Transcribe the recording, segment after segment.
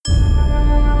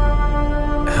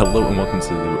Hello and welcome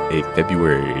to a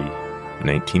February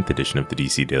 19th edition of the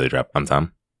DC Daily Drop. I'm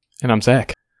Tom. And I'm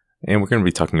Zach. And we're going to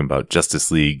be talking about Justice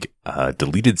League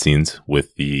deleted scenes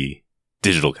with the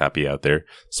digital copy out there.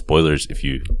 Spoilers if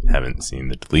you haven't seen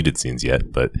the deleted scenes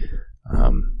yet, but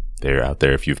they're out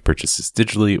there if you've purchased this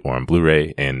digitally or on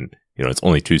Blu-ray, and it's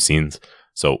only 2 scenes.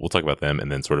 So we'll talk about them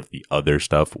and then sort of the other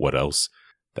stuff, what else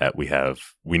that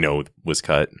we know was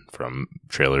cut from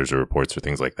trailers or reports or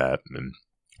things like that, and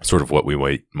sort of what we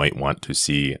might want to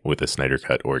see with a Snyder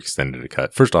cut or extended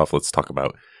cut. First off, let's talk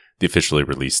about the officially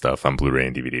released stuff on Blu-ray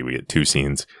and DVD. We get 2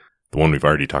 scenes. The one we've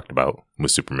already talked about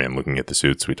was Superman looking at the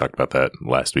suits. We talked about that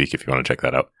last week if you want to check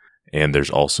that out. And there's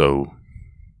also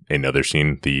another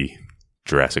scene, the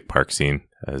Jurassic Park scene,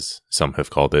 as some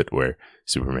have called it, where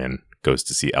Superman goes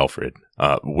to see Alfred.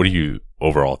 What are your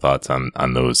overall thoughts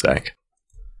on those, Zach?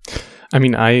 I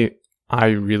mean, I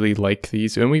really like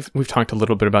these, and we've talked a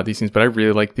little bit about these scenes, but I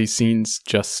really like these scenes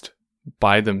just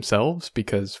by themselves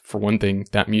because, for one thing,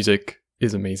 that music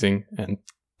is amazing, and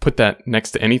put that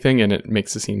next to anything and it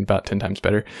makes the scene about 10 times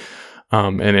better.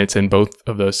 And it's in both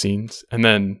of those scenes. And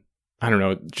then, I don't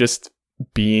know, just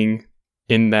being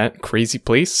in that crazy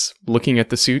place, looking at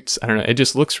the suits, I don't know, it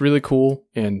just looks really cool.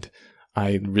 And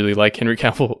I really like Henry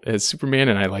Cavill as Superman,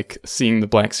 and I like seeing the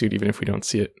black suit, even if we don't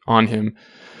see it on him.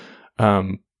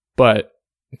 But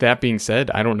that being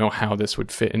said, I don't know how this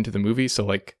would fit into the movie. So,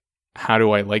 like, how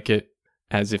do I like it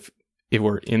as if it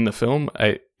were in the film?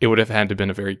 It would have had to have been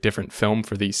a very different film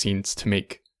for these scenes to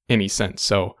make any sense.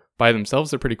 So by themselves,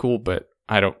 they're pretty cool, but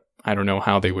I don't know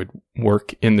how they would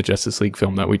work in the Justice League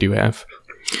film that we do have.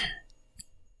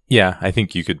 Yeah, I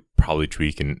think you could probably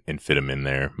tweak and fit them in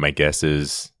there. My guess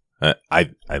is, I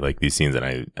like these scenes and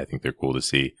I think they're cool to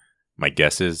see. My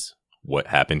guess is what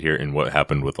happened here and what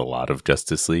happened with a lot of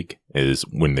Justice League is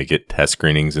when they get test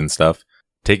screenings and stuff,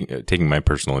 taking my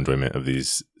personal enjoyment of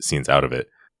these scenes out of it,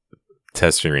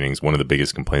 test screenings, one of the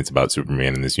biggest complaints about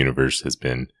Superman in this universe has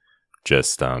been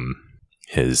just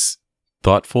his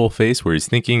thoughtful face where he's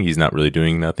thinking, he's not really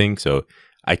doing nothing. So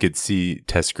I could see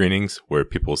test screenings where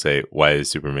people say, why is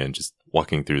Superman just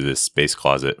walking through this space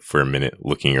closet for a minute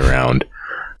looking around?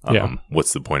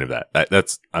 What's the point of that?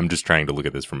 I'm just trying to look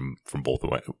at this from both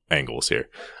angles here.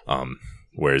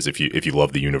 Whereas if you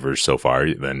love the universe so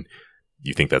far, then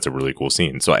you think that's a really cool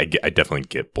scene. So I definitely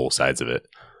get both sides of it.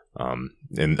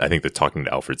 And I think the talking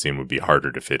to Alfred scene would be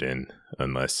harder to fit in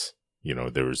unless,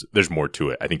 there's more to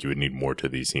it. I think you would need more to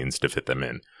these scenes to fit them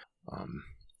in.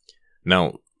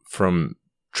 Now, from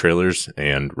trailers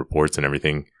and reports and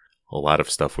everything, a lot of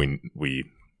stuff we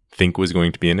think was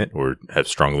going to be in it or have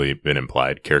strongly been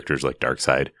implied. Characters like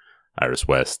Darkseid, Iris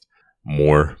West,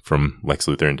 more from Lex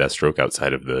Luthor and Deathstroke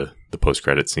outside of the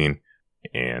post-credit scene.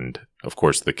 And, of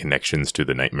course, the connections to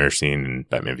the Nightmare scene in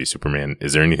Batman v Superman.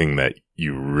 Is there anything that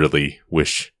you really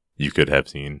wish you could have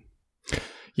seen?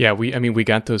 Yeah, we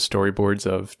got those storyboards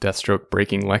of Deathstroke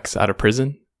breaking Lex out of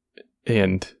prison,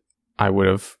 and I would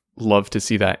have loved to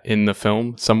see that in the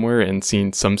film somewhere and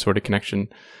seen some sort of connection.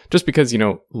 Just because,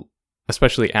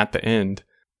 especially at the end,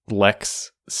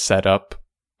 Lex set up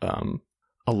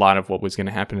a lot of what was going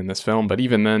to happen in this film, but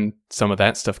even then, some of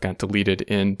that stuff got deleted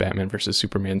in Batman versus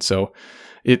Superman, so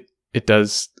it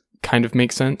does kind of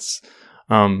make sense.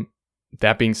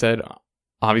 That being said,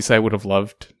 obviously I would have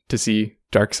loved to see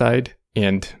Darkseid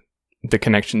and the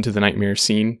connection to the Nightmare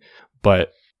scene,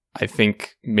 but I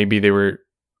think maybe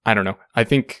I don't know. I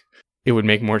think it would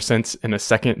make more sense in a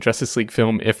second Justice League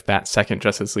film if that second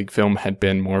Justice League film had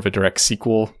been more of a direct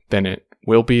sequel than it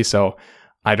will be, so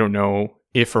I don't know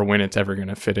if or when it's ever going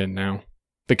to fit in now.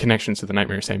 The connections to the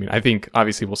Nightmare scene. I mean, I think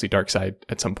obviously we'll see Darkseid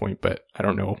at some point, but I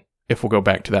don't know if we'll go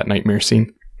back to that Nightmare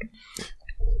scene.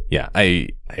 Yeah, I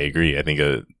agree. I think,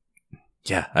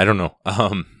 I don't know.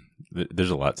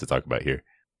 There's a lot to talk about here.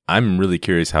 I'm really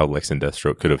curious how Lex and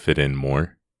Deathstroke could have fit in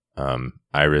more.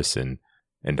 Iris and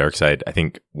Darkseid. I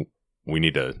think we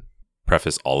need to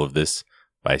preface all of this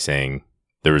by saying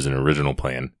there was an original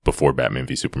plan before Batman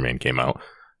v Superman came out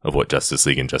of what Justice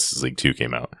League and Justice League 2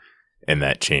 came out. And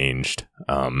that changed.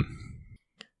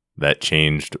 That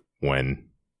changed when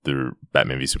the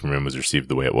Batman v Superman was received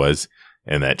the way it was.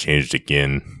 And that changed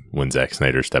again when Zack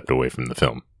Snyder stepped away from the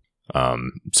film.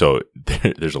 So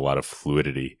there's a lot of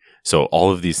fluidity. So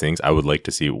all of these things, I would like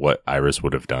to see what Iris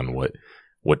would have done,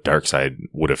 what Darkseid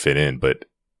would have fit in. But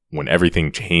when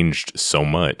everything changed so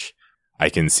much, I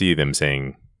can see them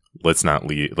saying, let's not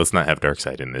have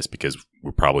Darkseid in this because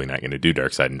we're probably not going to do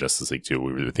Darkseid in Justice League 2.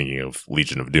 We were thinking of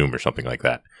Legion of Doom or something like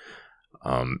that.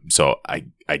 So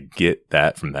I get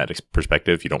that from that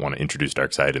perspective. You don't want to introduce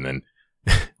Darkseid and then,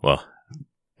 well,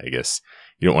 I guess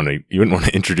you wouldn't want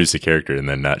to introduce a character and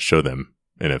then not show them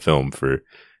in a film for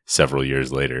several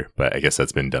years later, but I guess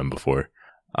that's been done before.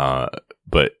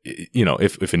 But you know,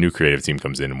 if a new creative team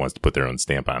comes in and wants to put their own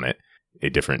stamp on it, a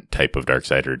different type of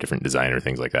Darkseid or a different design or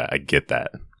things like that, I get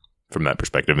that from that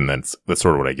perspective, and that's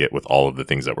sort of what I get with all of the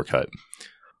things that were cut.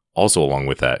 Also, along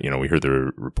with that, you know, we heard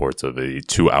the reports of a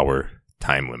 2-hour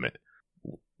time limit.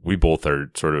 We both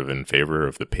are sort of in favor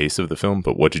of the pace of the film,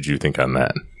 but what did you think on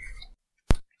that?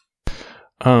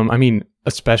 I mean,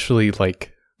 especially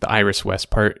like the Iris West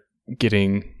part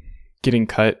getting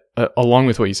cut, along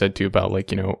with what you said too about,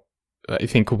 like, you know, I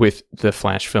think with the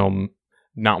Flash film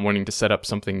not wanting to set up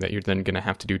something that you're then going to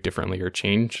have to do differently or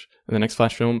change in the next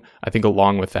Flash film, I think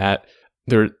along with that,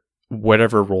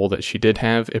 whatever role that she did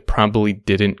have, it probably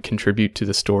didn't contribute to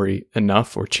the story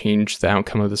enough or change the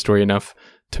outcome of the story enough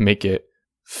to make it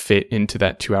fit into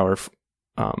that 2-hour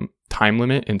time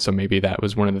limit. And so maybe that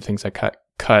was one of the things that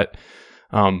cut.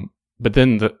 But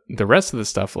then the rest of the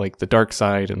stuff, like the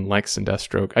Darkseid and Lex and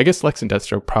Deathstroke, I guess Lex and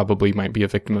Deathstroke probably might be a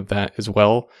victim of that as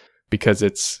well, because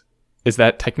is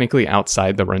that technically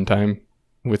outside the runtime?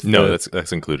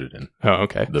 That's included in. Oh,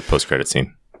 okay. The post-credit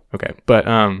scene. Okay, but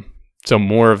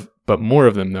more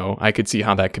of them though, I could see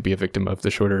how that could be a victim of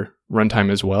the shorter runtime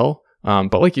as well.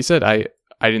 But like you said, I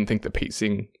didn't think the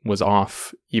pacing was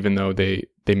off, even though they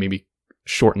maybe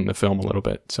shortened the film a little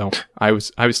bit. So I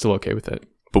was still okay with it.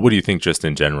 But what do you think just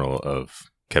in general of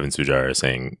Kevin Tsujara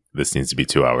saying this needs to be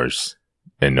 2 hours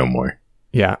and no more?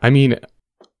 Yeah, I mean,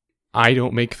 I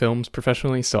don't make films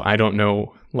professionally, so I don't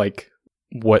know like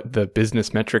what the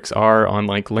business metrics are on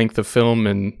like length of film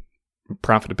and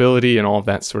profitability and all of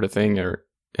that sort of thing.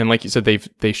 And like you said,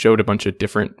 they showed a bunch of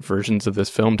different versions of this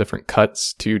film, different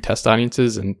cuts to test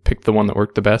audiences, and picked the one that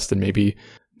worked the best. And maybe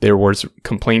there was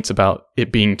complaints about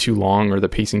it being too long or the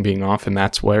pacing being off, and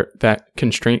that's where that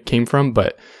constraint came from.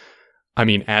 But I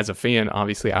mean, as a fan,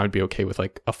 obviously I would be okay with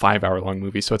like a 5-hour long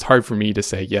movie. So it's hard for me to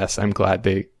say, yes, I'm glad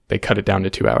they cut it down to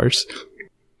 2 hours.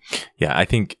 Yeah, I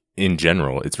think in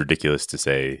general, it's ridiculous to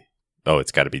say, oh,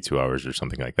 it's got to be 2 hours or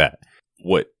something like that.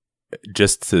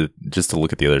 Just to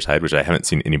look at the other side, which I haven't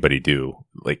seen anybody do,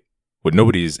 like what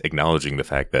nobody's acknowledging the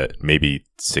fact that maybe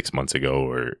 6 months ago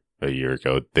or a year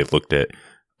ago, they looked at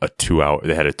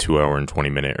they had a 2 hour and 20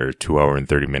 minute or 2 hour and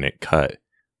 30 minute cut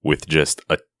with just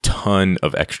a ton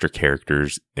of extra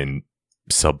characters and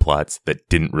subplots that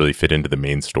didn't really fit into the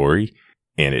main story,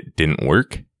 and it didn't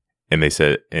work. And they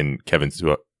said, and Kevin's,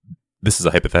 this is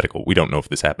a hypothetical, we don't know if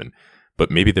this happened,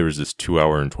 but maybe there was this 2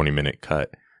 hour and 20 minute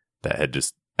cut that had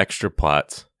just extra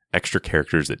plots, extra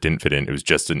characters that didn't fit in. It was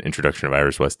just an introduction of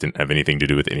Iris West, didn't have anything to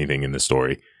do with anything in the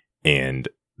story. And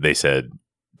they said,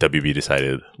 WB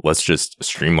decided, let's just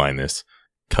streamline this,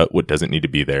 cut what doesn't need to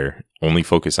be there, only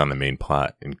focus on the main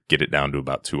plot, and get it down to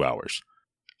about 2 hours.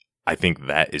 I think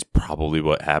that is probably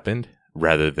what happened,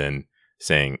 rather than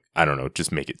saying, I don't know,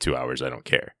 just make it 2 hours, I don't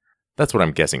care. That's what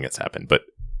I'm guessing has happened, but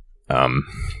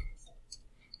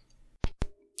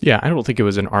yeah, I don't think it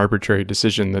was an arbitrary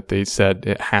decision that they said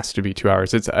it has to be 2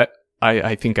 hours.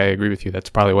 I think I agree with you. That's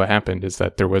probably what happened, is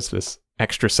that there was this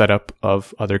extra setup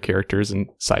of other characters and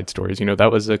side stories. You know,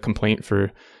 that was a complaint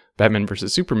for Batman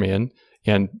versus Superman.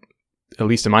 And at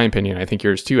least in my opinion, I think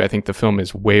yours too, I think the film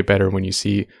is way better when you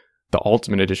see the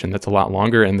Ultimate Edition that's a lot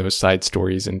longer and those side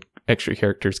stories and extra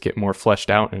characters get more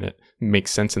fleshed out and it makes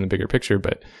sense in the bigger picture.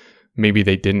 But maybe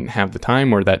they didn't have the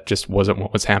time, or that just wasn't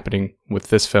what was happening with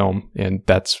this film. And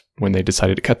that's when they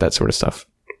decided to cut that sort of stuff.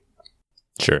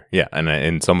 Sure. Yeah.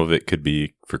 And some of it could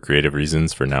be for creative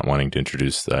reasons, for not wanting to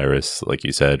introduce the Iris, like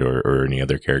you said, or any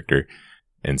other character.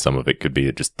 And some of it could be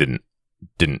it just didn't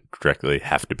directly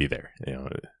have to be there, you know,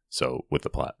 so with the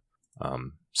plot.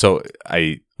 So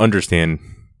I understand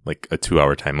like a 2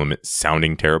 hour time limit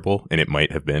sounding terrible, and it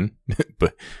might have been,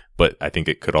 but I think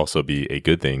it could also be a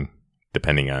good thing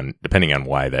depending on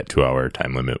why that 2 hour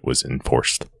time limit was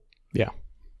enforced. Yeah.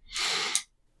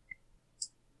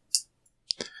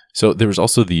 So there was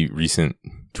also the recent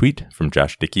tweet from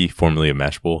Josh Dickey, formerly of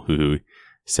Mashable, who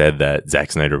said that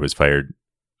Zack Snyder was fired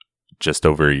just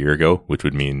over a year ago, which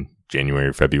would mean January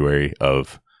or February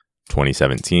of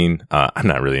 2017. I'm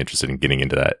not really interested in getting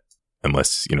into that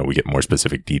unless, you know, we get more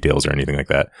specific details or anything like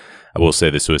that. I will say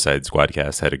the Suicide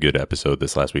Squadcast had a good episode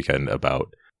this last weekend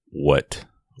about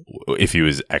if he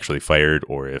was actually fired,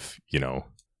 or if, you know,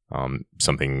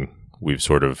 something we've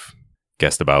sort of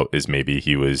guessed about is maybe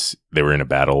they were in a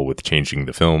battle with changing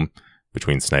the film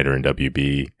between Snyder and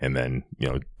WB, and then, you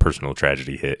know, personal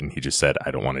tragedy hit and he just said, I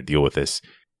don't want to deal with this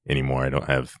anymore. I don't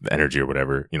have the energy or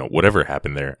whatever. You know, whatever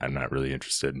happened there, I'm not really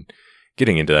interested in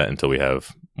getting into that until we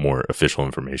have more official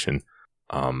information.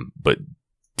 But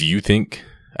do you think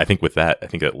I think with that, I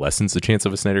think it lessens the chance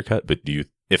of a Snyder Cut. But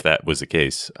if that was the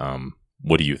case,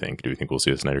 what do you think? Do you think we'll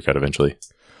see a Snyder Cut eventually?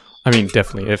 I mean,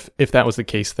 definitely. If that was the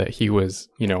case, that he was,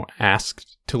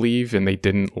 asked to leave and they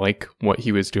didn't like what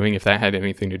he was doing, if that had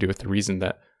anything to do with the reason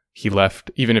that he left,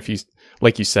 even if he's,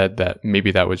 like you said, that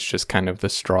maybe that was just kind of the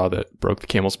straw that broke the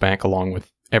camel's back along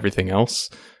with everything else.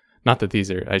 Not that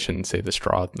I shouldn't say the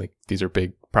straw, like these are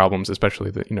big problems, especially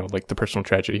the, like the personal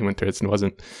tragedy he went through. It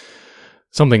wasn't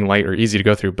something light or easy to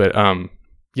go through. But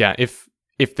yeah,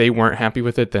 if they weren't happy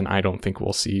with it, then I don't think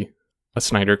we'll see a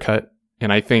Snyder Cut.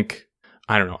 And I think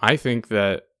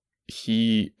that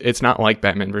it's not like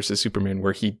Batman versus Superman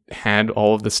where he had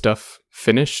all of the stuff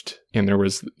finished and there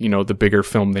was, the bigger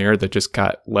film there that just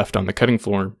got left on the cutting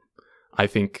floor. I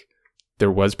think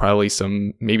there was probably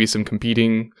maybe some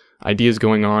competing ideas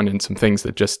going on and some things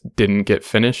that just didn't get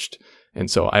finished. And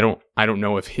so I don't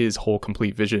know if his whole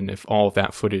complete vision, if all of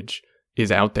that footage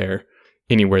is out there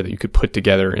anywhere that you could put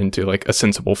together into like a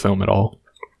sensible film at all.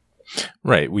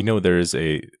 Right. We know there's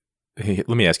let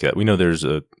me ask you that. We know there's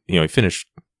a finished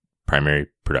primary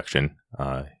production,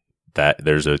 that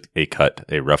there's a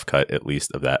rough cut at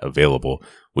least of that available.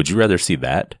 Would you rather see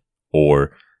that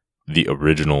or the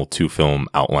original 2-film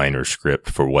outline or script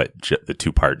for what the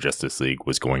 2-part Justice League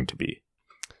was going to be?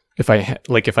 If I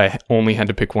only had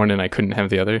to pick one and I couldn't have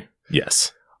the other?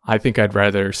 Yes. I think I'd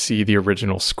rather see the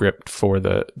original script for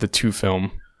the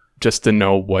 2-film just to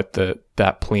know what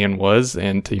that plan was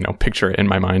and to, picture it in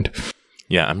my mind.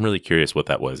 Yeah, I'm really curious what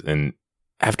that was. And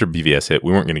after BVS hit,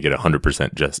 we weren't going to get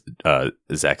 100% just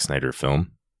Zack Snyder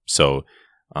film. So,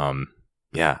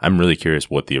 yeah, I'm really curious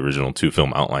what the original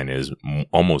 2-film outline is,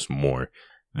 almost more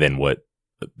than what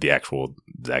the actual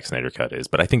Zack Snyder cut is.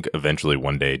 But I think eventually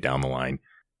one day down the line,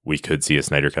 we could see a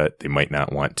Snyder cut. They might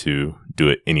not want to do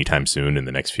it anytime soon in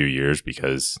the next few years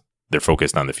because they're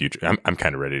focused on the future. I'm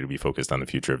kind of ready to be focused on the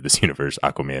future of this universe,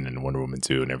 Aquaman and Wonder Woman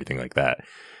 2 and everything like that.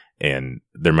 And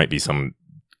there might be some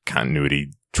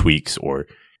continuity tweaks or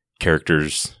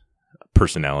characters'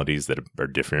 personalities that are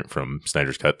different from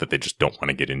Snyder's cut that they just don't want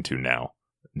to get into now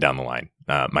down the line.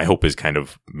 My hope is kind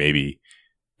of maybe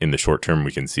in the short term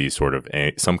we can see sort of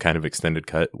some kind of extended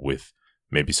cut with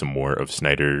maybe some more of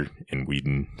Snyder and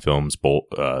Whedon films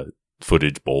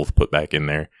footage both put back in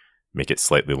there, make it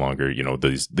slightly longer.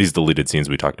 These deleted scenes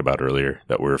we talked about earlier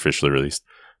that were officially released,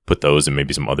 put those and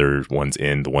maybe some other ones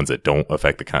in, the ones that don't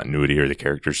affect the continuity or the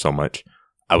characters so much.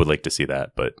 I would like to see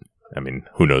that, but I mean,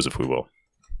 who knows if we will.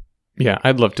 Yeah,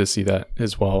 I'd love to see that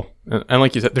as well. And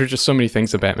like you said, there's just so many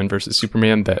things of Batman versus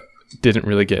Superman that didn't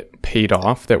really get paid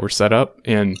off that were set up.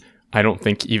 And I don't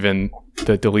think even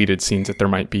the deleted scenes that there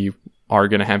might be are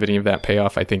going to have any of that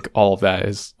payoff. I think all of that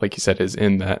is, like you said, is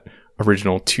in that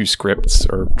original 2 scripts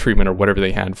or treatment or whatever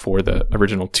they had for the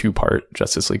original 2-part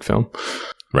Justice League film.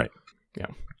 Right. Yeah.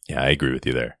 Yeah, I agree with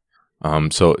you there.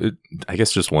 So I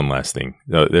guess just one last thing.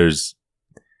 There's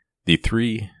the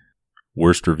 3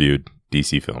 worst reviewed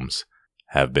DC films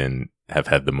have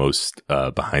had the most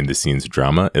behind the scenes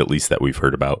drama, at least that we've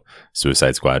heard about.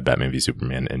 Suicide Squad, Batman v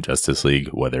Superman, and Justice League,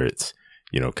 whether it's,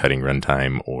 cutting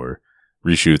runtime or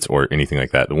reshoots or anything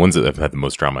like that. The ones that have had the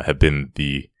most drama have been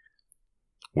the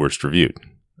worst reviewed.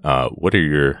 What are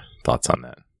your thoughts on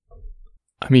that?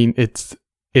 I mean, it's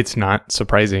not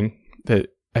surprising that,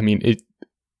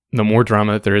 the more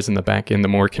drama there is in the back end, the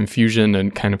more confusion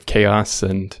and kind of chaos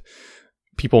and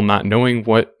people not knowing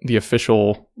what the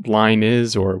official line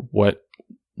is or what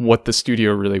the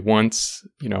studio really wants,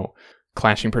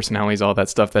 clashing personalities, all that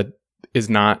stuff that is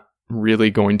not really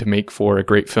going to make for a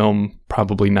great film,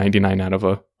 probably 99 out of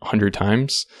 100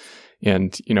 times.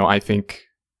 And, I think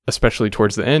especially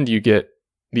towards the end, you get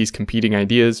these competing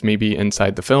ideas maybe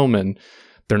inside the film and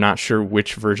they're not sure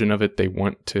which version of it they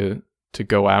want to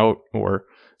go out, or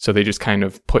so they just kind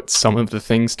of put some of the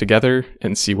things together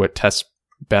and see what tests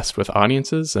best with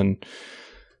audiences, and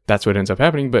that's what ends up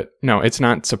happening. But no, it's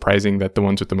not surprising that the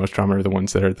ones with the most drama are the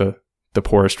ones that are the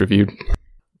poorest reviewed.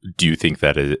 Do you think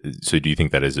that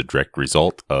is a direct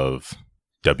result of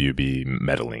WB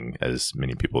meddling, as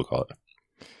many people call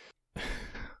it?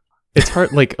 It's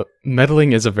hard, like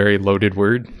meddling is a very loaded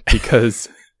word because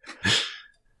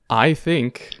I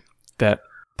think that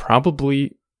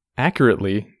probably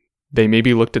accurately they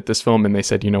maybe looked at this film and they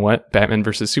said, you know what, Batman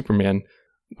versus Superman,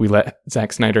 we let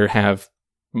Zack Snyder have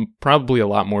probably a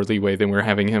lot more leeway than we're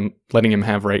letting him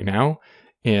have right now.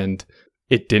 And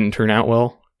it didn't turn out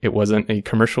well. It wasn't a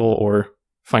commercial or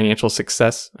financial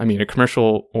success. A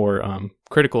commercial or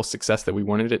critical success that we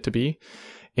wanted it to be.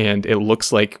 And it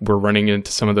looks like we're running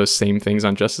into some of those same things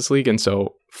on Justice League. And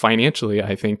so financially,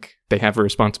 I think they have a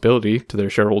responsibility to their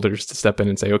shareholders to step in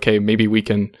and say, okay, maybe we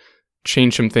can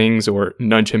change some things or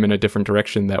nudge him in a different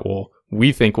direction that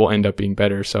we think will end up being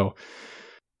better. So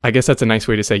I guess that's a nice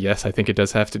way to say yes. I think it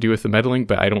does have to do with the meddling,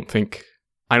 but I don't think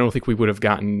we would have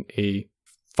gotten a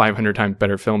 500 times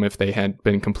better film if they had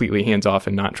been completely hands off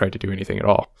and not tried to do anything at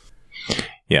all.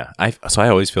 Yeah, so I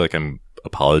always feel like I'm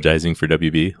apologizing for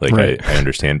WB. Like Right. I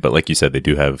understand, but like you said, they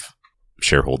do have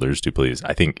shareholders to please.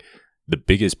 I think the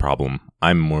biggest problem,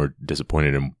 I'm more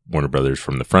disappointed in Warner Brothers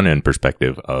from the front end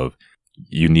perspective of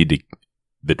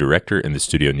the director and the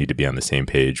studio need to be on the same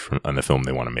page on the film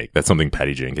they want to make. That's something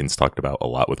Patty Jenkins talked about a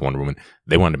lot with Wonder Woman.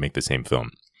 They wanted to make the same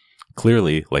film.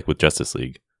 Clearly, like with Justice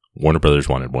League, Warner Brothers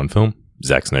wanted one film.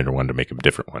 Zack Snyder wanted to make a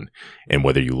different one. And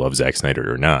whether you love Zack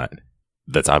Snyder or not,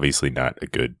 that's obviously not a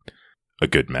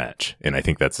good match. And I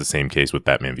think that's the same case with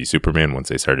Batman v Superman once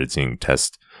they started seeing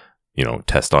test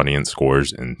audience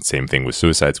scores, and same thing with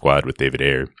Suicide Squad with David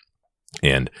Ayer.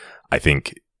 And I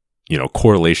think,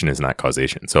 correlation is not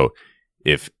causation. So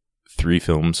if 3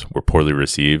 films were poorly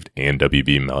received and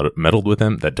WB meddled with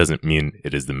them, that doesn't mean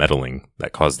it is the meddling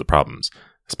that caused the problems,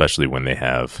 especially when they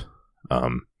have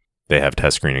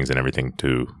test screenings and everything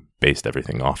to base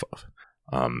everything off of.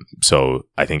 So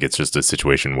I think it's just a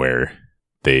situation where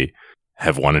they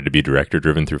have wanted to be director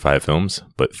driven through 5 films,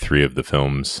 but 3 of the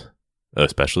films,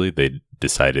 especially, they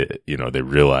decided, they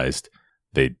realized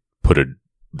they put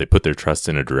their trust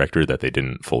in a director that they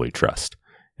didn't fully trust.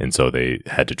 And so they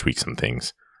had to tweak some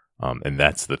things. And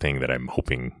that's the thing that I'm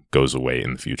hoping goes away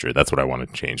in the future. That's what I want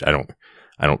to change. I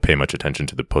don't pay much attention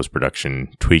to the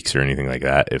post-production tweaks or anything like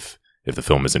that. If the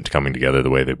film isn't coming together the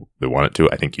way they want it to,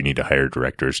 I think you need to hire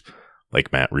directors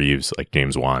like Matt Reeves, like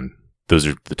James Wan. Those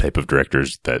are the type of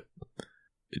directors that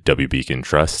WB can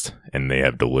trust, and they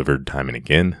have delivered time and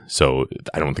again. So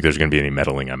I don't think there's going to be any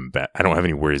meddling. I don't have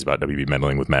any worries about WB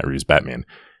meddling with Matt Reeves' Batman,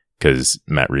 because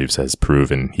Matt Reeves has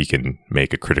proven he can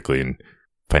make a critically and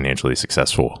financially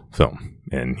successful film,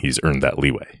 and he's earned that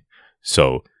leeway.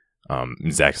 So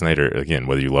Zack Snyder, again,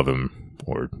 whether you love him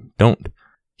or don't,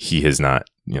 he has not,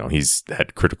 he's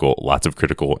had lots of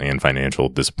critical and financial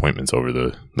disappointments over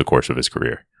the course of his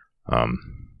career.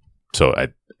 So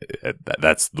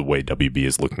that's the way WB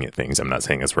is looking at things. I'm not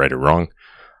saying it's right or wrong.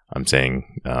 I'm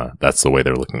saying that's the way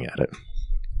they're looking at it.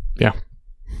 Yeah.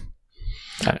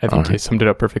 I think you summed it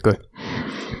up perfectly.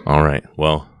 All right.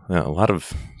 Well, a lot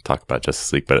of talk about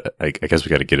Justice League, but I guess we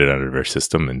got to get it out of our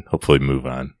system and hopefully move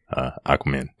on.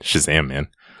 Aquaman, Shazam, man.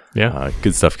 Yeah.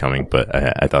 Good stuff coming, but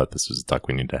I thought this was a talk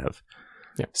we need to have.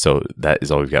 Yeah. So that is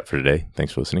all we've got for today.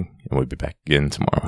 Thanks for listening, and we'll be back again tomorrow.